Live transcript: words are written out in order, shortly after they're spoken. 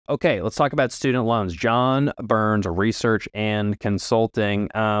Okay, let's talk about student loans. John Burns, Research and Consulting.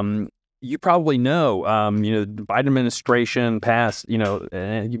 You probably know, the Biden administration passed,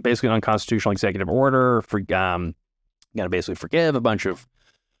 basically an unconstitutional executive order for, going to basically forgive a bunch of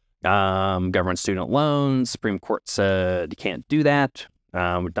government student loans. Supreme Court said you can't do that.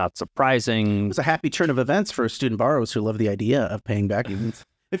 Not surprising. It was a happy turn of events for student borrowers who love the idea of paying back.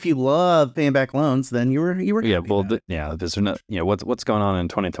 If you love paying back loans, then you were yeah. Well, there's not, what's going on in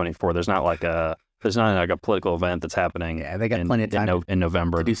 2024. There's not like a political event that's happening. Yeah, they got plenty of time in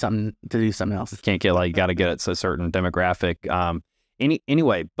November to do something else. Can't get you got to get it to a certain demographic.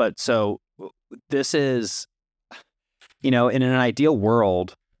 Anyway, but so this is, in an ideal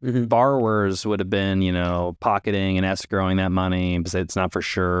world, borrowers would have been, pocketing and escrowing that money because it's not for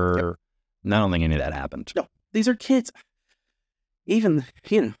sure. Yep. I don't think any of that happened. No, these are kids. Even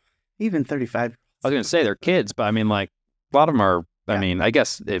 35. I was going to say they're kids, but I mean, like, a lot of them are, I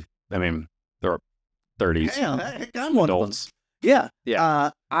guess they're 30s. Yeah, I'm one adults. of them. Yeah.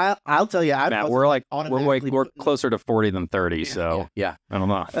 Yeah. I'll tell you, Matt, we're closer to 40 than 30, so yeah. I don't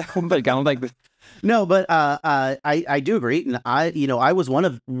know. But I don't think No, but I do agree, and I was one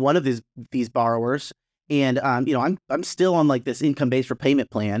of these borrowers, and I'm still on like this income-based repayment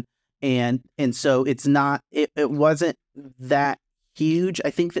plan, and so it wasn't that huge.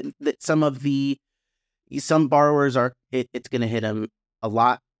 I think that some borrowers it's going to hit them a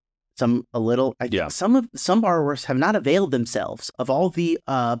lot, some a little. I think some borrowers have not availed themselves of all the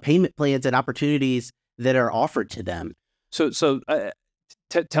payment plans and opportunities that are offered to them. So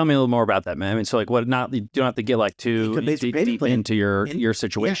tell me a little more about that, man. I mean, so like, you don't have to get like too deep into your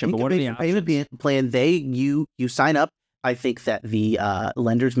situation, but what are the options? Payment plan? You sign up. I think that the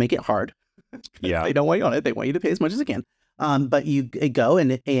lenders make it hard. Yeah, they don't want you on it. They want you to pay as much as they can. But you go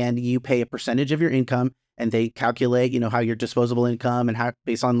and you pay a percentage of your income, and they calculate, how your disposable income and how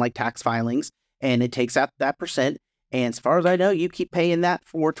based on like tax filings, and it takes out that percent. And as far as I know, you keep paying that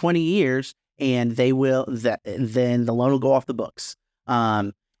for 20 years, and then the loan will go off the books.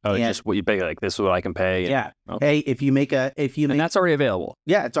 Just what you pay, like this is what I can pay. Yeah. Okay. Hey, and that's already available.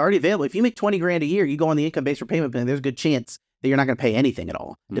 Yeah, it's already available. If you make $20,000 a year, you go on the income-based repayment plan, there's a good chance that you're not going to pay anything at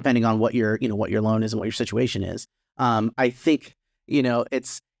all, depending on what your loan is and what your situation is. I think,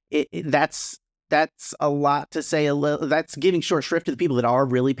 that's a lot to say. That's giving short shrift to the people that are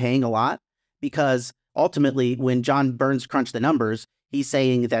really paying a lot, because ultimately when John Burns crunched the numbers, he's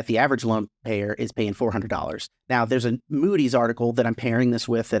saying that the average loan payer is paying $400. Now, there's a Moody's article that I'm pairing this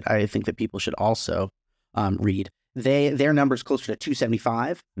with that I think that people should also read. Their number's closer to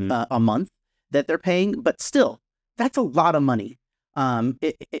 $275 a month that they're paying, but still, that's a lot of money.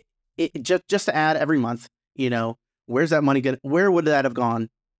 Just to add every month, where's that money where would that have gone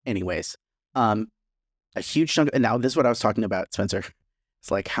anyways? A huge chunk. And now this is what I was talking about, Spencer.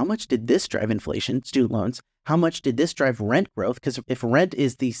 It's like, how much did this drive inflation, student loans? How much did this drive rent growth? Because if rent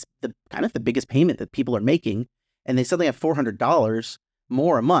is the kind of the biggest payment that people are making, and they suddenly have $400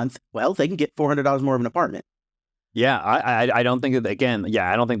 more a month, well, they can get $400 more of an apartment. Yeah, I don't think that, again,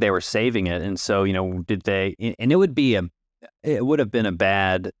 I don't think they were saving it. And so, did they, and it would have been a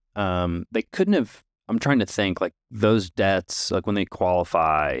bad, they couldn't have, I'm trying to think, like those debts, like when they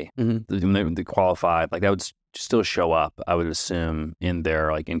qualify, when they qualify, like that would still show up, I would assume, in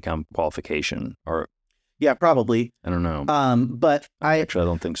their like income qualification, or. Yeah, probably. I don't know. But I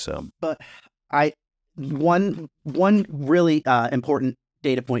don't think so. But one really important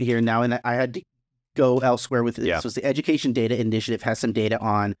data point here now, and I had to go elsewhere with this. Yeah. Was the Education Data Initiative has some data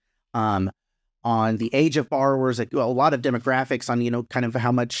on the age of borrowers, like, a lot of demographics on kind of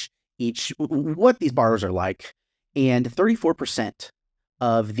how much what these borrowers are like, and 34%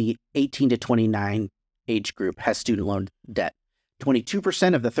 of the 18 to 29 age group has student loan debt.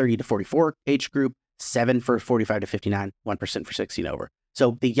 22% of the 30 to 44 age group. 7% for 45 to 59, 1% for 60 and over.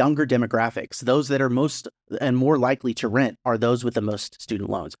 So the younger demographics, those that are most and more likely to rent, are those with the most student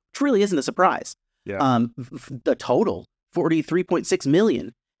loans, which really isn't a surprise. Yeah. The total, 43.6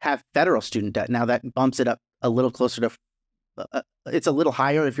 million, have federal student debt. Now that bumps it up a little closer to, it's a little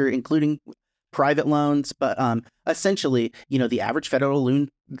higher if you're including private loans, but essentially, the average federal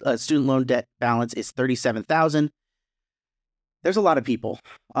student loan debt balance is $37,000. There's a lot of people.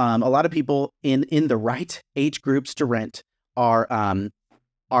 In the right age groups to rent are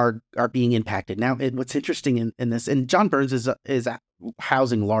being impacted. Now, what's interesting in this, and John Burns is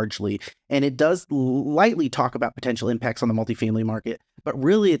housing largely, and it does lightly talk about potential impacts on the multifamily market, but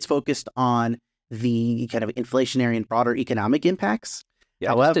really it's focused on the kind of inflationary and broader economic impacts.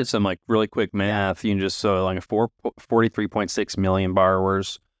 Yeah, I just did some like really quick math. You can just, so like 43.6 million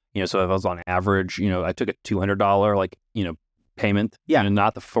borrowers, so if I was on average, I took a $200, payment. Yeah. And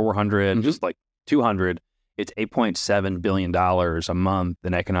not the 400, Mhm. just like 200. It's $8.7 billion a month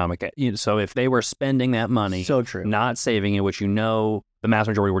in economic. So if they were spending that money, So true. not saving it, which the mass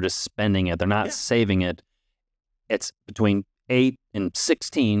majority were just spending it. They're not saving it. It's between 8 and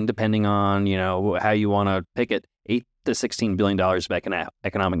 16, depending on, how you want to pick it, $8 to $16 billion of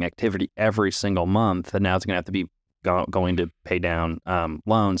economic activity every single month. And now it's going to have to be going to pay down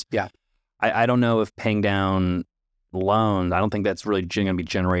loans. Yeah. I don't know if paying down loans, I don't think that's really going to be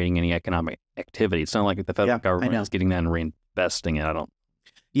generating any economic activity. It's not like the federal government is getting that and reinvesting it. I don't.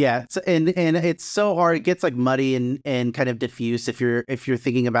 Yeah, and it's so hard. It gets like muddy and kind of diffuse if you're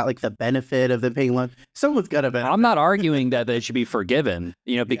thinking about like the benefit of the paying loan. Someone's got to benefit. I'm not arguing that they should be forgiven,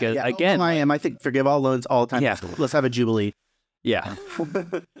 because again, I am. I think forgive all loans all the time. Yeah. Let's have a jubilee. Yeah.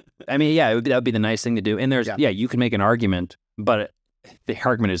 I mean, yeah, that would be the nice thing to do. And there's, you can make an argument, but the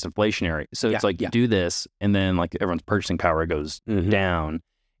argument is inflationary. So it's like you do this and then like everyone's purchasing power goes down.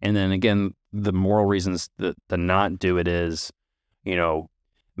 And then again, the moral reasons to not do it is,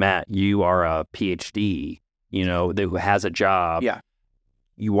 Matt, you are a PhD, who has a job. Yeah.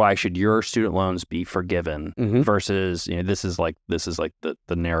 Why should your student loans be forgiven versus, this is like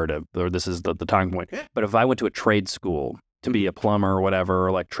the narrative, or this is the talking point. But if I went to a trade school to be a plumber or whatever,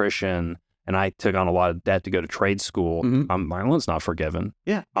 electrician, and I took on a lot of debt to go to trade school, my loan's not forgiven.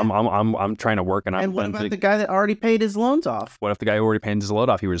 Yeah. I'm trying to work, and what about the guy that already paid his loans off? What if the guy who already paid his loan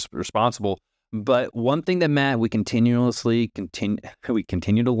off, he was responsible? But one thing that, Matt, we continue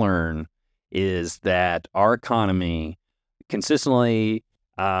to learn is that our economy consistently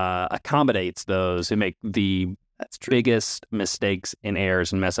accommodates those who make the biggest mistakes and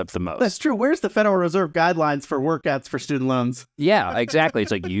errors and mess up the most. That's true. Where's the Federal Reserve guidelines for workouts for student loans? Yeah, exactly.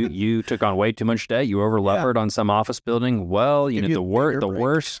 It's like you took on way too much debt. You over-levered on some office building. Well, the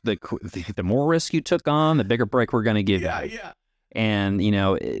more risk you took on, the bigger break we're going to give you. Yeah. And,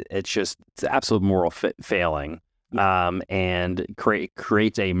 it's absolute moral failing, and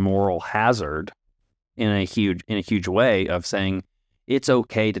creates a moral hazard in a huge way of saying it's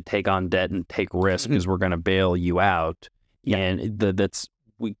okay to take on debt and take risk because we're going to bail you out. Yeah. And the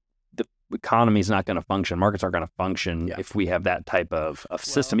economy is not going to function. Markets aren't going to function if we have that type of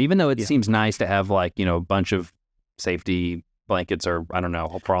system, even though it seems nice to have a bunch of safety blankets or, I don't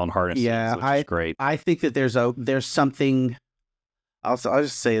know, prawn harnesses. Yeah, which is great. I think that there's something, I'll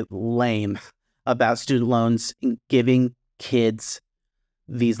just say lame about student loans and giving kids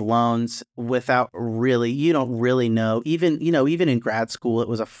these loans without you don't really know. Even in grad school, it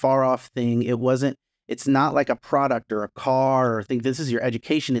was a far off thing. It's not like a product or a car or think this is your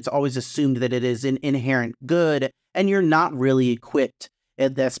education. It's always assumed that it is an inherent good, and you're not really equipped.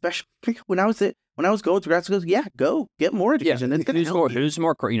 And especially when I was going to grad school, go get more education.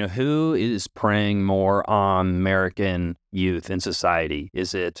 Yeah. Who is preying more on American youth in society?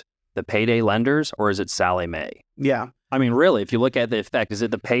 Is it the payday lenders or is it Sally Mae? Yeah. I mean, really, if you look at the effect, is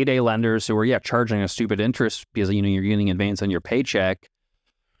it the payday lenders who are, charging a stupid interest because, you're getting advance on your paycheck?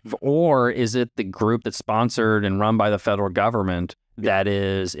 Or is it the group that's sponsored and run by the federal government that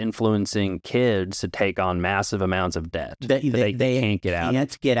is influencing kids to take on massive amounts of debt that they can't get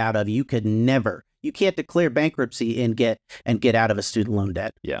out of? You can't declare bankruptcy and get out of a student loan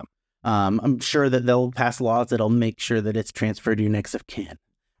debt. Yeah. I'm sure that they'll pass laws that'll make sure that it's transferred to your next of kin.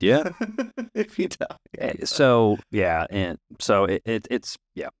 Yeah. If you don't. So and so it's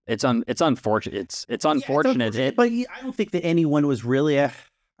unfortunate. It's unfortunate. But I don't think that anyone was really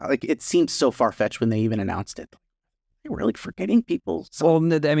it seemed so far fetched when they even announced it. They were really forgetting people. Well,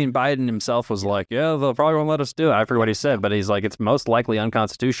 I mean, Biden himself was like, "Yeah, they'll probably won't let us do it." I forget what he said, but he's like, "It's most likely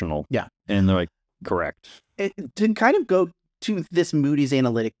unconstitutional." Yeah, and they're like, "Correct." To kind of go to this Moody's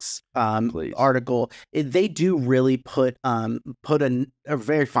Analytics article, they do really put a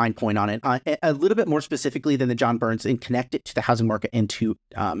very fine point on it, a little bit more specifically than the John Burns, and connect it to the housing market and to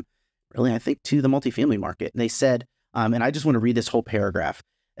really, I think, to the multifamily market. And they said, and I just want to read this whole paragraph.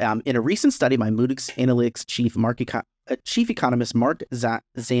 In a recent study by Moody's Analytics chief economist Mark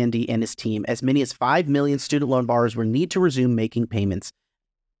Zandi and his team, as many as 5 million student loan borrowers will need to resume making payments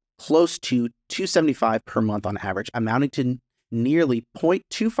close to $275 per month on average, amounting to nearly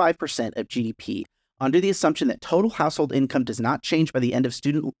 0.25% of GDP, under the assumption that total household income does not change by the end of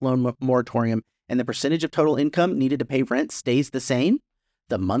student loan moratorium and the percentage of total income needed to pay rent stays the same.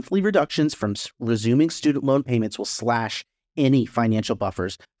 The monthly reductions from resuming student loan payments will slash any financial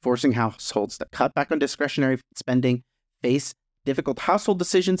buffers, forcing households that cut back on discretionary spending, face difficult household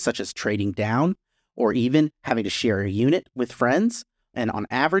decisions such as trading down or even having to share a unit with friends. And on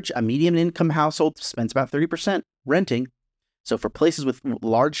average, a median income household spends about 30% renting, So for places with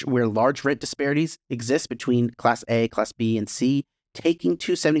where large rent disparities exist between Class A, Class B, and C, taking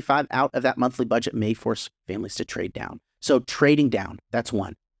 $275 out of that monthly budget may force families to trade down. So trading down, that's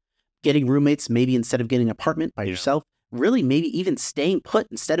one. Getting roommates, maybe instead of getting an apartment by yourself, really maybe even staying put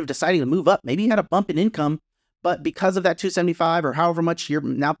instead of deciding to move up. Maybe you had a bump in income, but because of that $275 or however much you're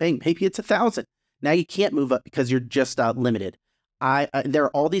now paying, maybe it's $1,000. Now you can't move up because you're just limited. There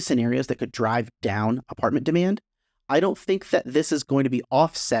are all these scenarios that could drive down apartment demand. I don't think that this is going to be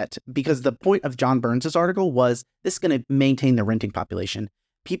offset, because the point of John Burns's article was this is going to maintain the renting population.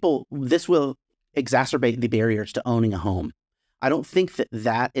 This will exacerbate the barriers to owning a home. I don't think that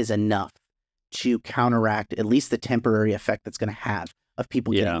that is enough to counteract at least the temporary effect that's going to have of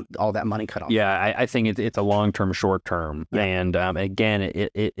people getting all that money cut off. Yeah, I think it's a long-term, short-term. Yeah. And again,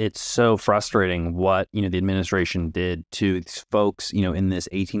 it's so frustrating what, the administration did to these folks, in this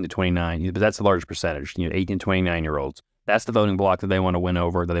 18 to 29, but that's a large percentage, 18 to 29-year-olds. That's the voting bloc that they want to win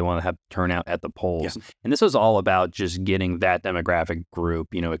over, that they want to have turnout at the polls. Yeah. And this was all about just getting that demographic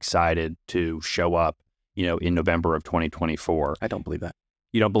group, excited to show up, in November of 2024. I don't believe that.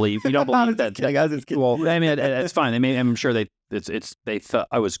 You don't believe that? Well, I mean, it's fine. I'm sure they thought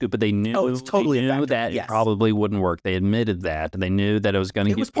I was good, but they knew. Oh, it's totally they knew that it probably wouldn't work. They admitted that, and they knew that it was going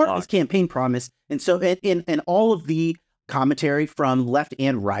to. It was part of his campaign promise, and so in all of the commentary from left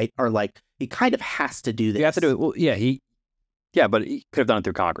and right are like, he kind of has to do this. You have to do it. Well, yeah, but he could have done it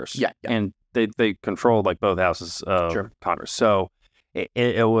through Congress. Yeah. And they controlled like both houses of Congress, so.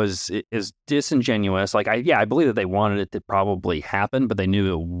 It was disingenuous. Like I believe that they wanted it to probably happen, but they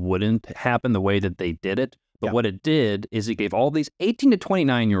knew it wouldn't happen the way that they did it. But what it did is it gave all these 18 to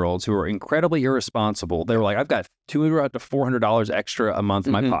 29-year-olds who are incredibly irresponsible. They were like, I've got $200 to $400 extra a month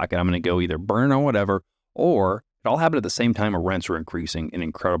in my pocket. I'm going to go either burn or whatever, or it all happened at the same time where rents were increasing an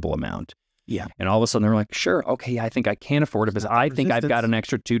incredible amount. Yeah. And all of a sudden they're like, sure, okay, I think I can afford it because I think I've got an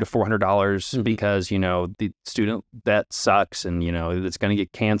extra $200 to $400 because, the student debt sucks and, it's going to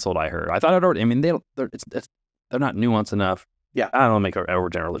get canceled, I heard. I thought I'd already, I mean, they're not nuanced enough. Yeah. I don't make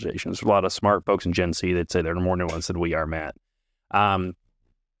overgeneralizations. There's a lot of smart folks in Gen Z that say they're more nuanced than we are, Matt.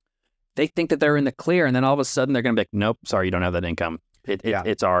 They think that they're in the clear, and then all of a sudden they're going to be like, nope, sorry, you don't have that income.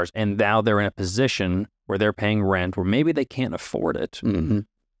 It's ours. And now they're in a position where they're paying rent where maybe they can't afford it. Mm-hmm.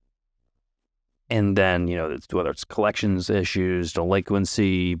 And then, whether it's collections issues,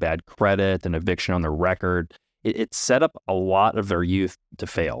 delinquency, bad credit, and eviction on their record, it set up a lot of their youth to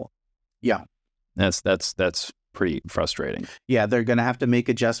fail. Yeah. That's pretty frustrating. Yeah, they're going to have to make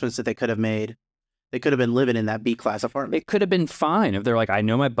adjustments that they could have made. They could have been living in that B-class apartment. It could have been fine if they're like, I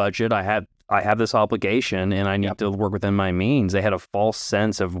know my budget, I have this obligation, and I need to work within my means. They had a false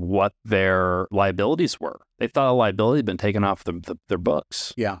sense of what their liabilities were. They thought a liability had been taken off their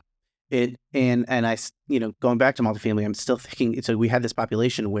books. Yeah. And I, going back to multifamily, I'm still thinking, so we had this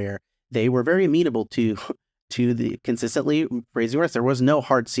population where they were very amenable to the consistently raising rents. There was no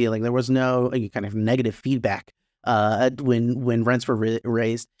hard ceiling. There was no kind of negative feedback when rents were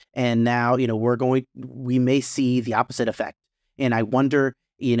raised. And now, we may see the opposite effect. And I wonder,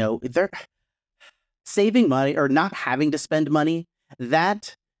 if they're saving money or not having to spend money,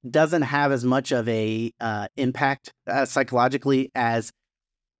 that doesn't have as much of a impact psychologically as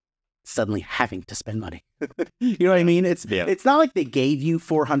suddenly having to spend money. You know what I mean? It's not like they gave you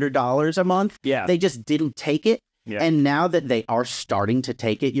 $400 a month. Yeah. They just didn't take it. Yeah. And now that they are starting to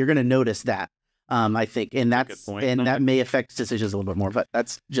take it, you're going to notice that. I think, and that may affect decisions a little bit more, but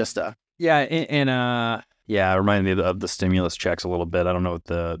that's just it reminded me of the stimulus checks a little bit. I don't know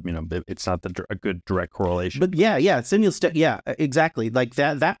what it's not a good direct correlation. But stimulus, exactly. Like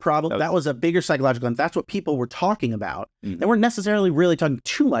that problem, that was a bigger psychological, and that's what people were talking about. Mm-hmm. They weren't necessarily really talking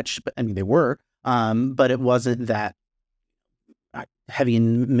too much, but I mean, they were, but it wasn't that heavy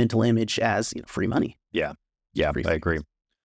in mental image as free money. Yeah, I agree.